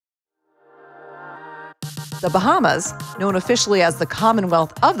The Bahamas, known officially as the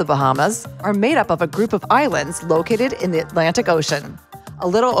Commonwealth of the Bahamas, are made up of a group of islands located in the Atlantic Ocean, a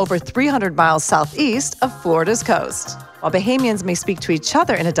little over 300 miles southeast of Florida's coast. While Bahamians may speak to each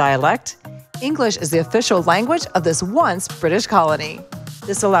other in a dialect, English is the official language of this once British colony.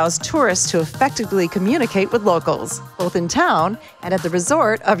 This allows tourists to effectively communicate with locals, both in town and at the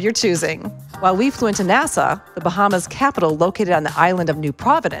resort of your choosing. While we flew into Nassau, the Bahamas capital located on the island of New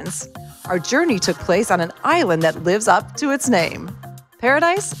Providence, our journey took place on an island that lives up to its name,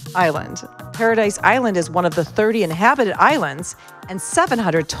 Paradise Island. Paradise Island is one of the 30 inhabited islands and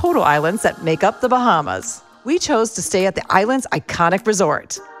 700 total islands that make up the Bahamas. We chose to stay at the island's iconic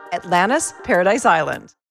resort, Atlantis Paradise Island.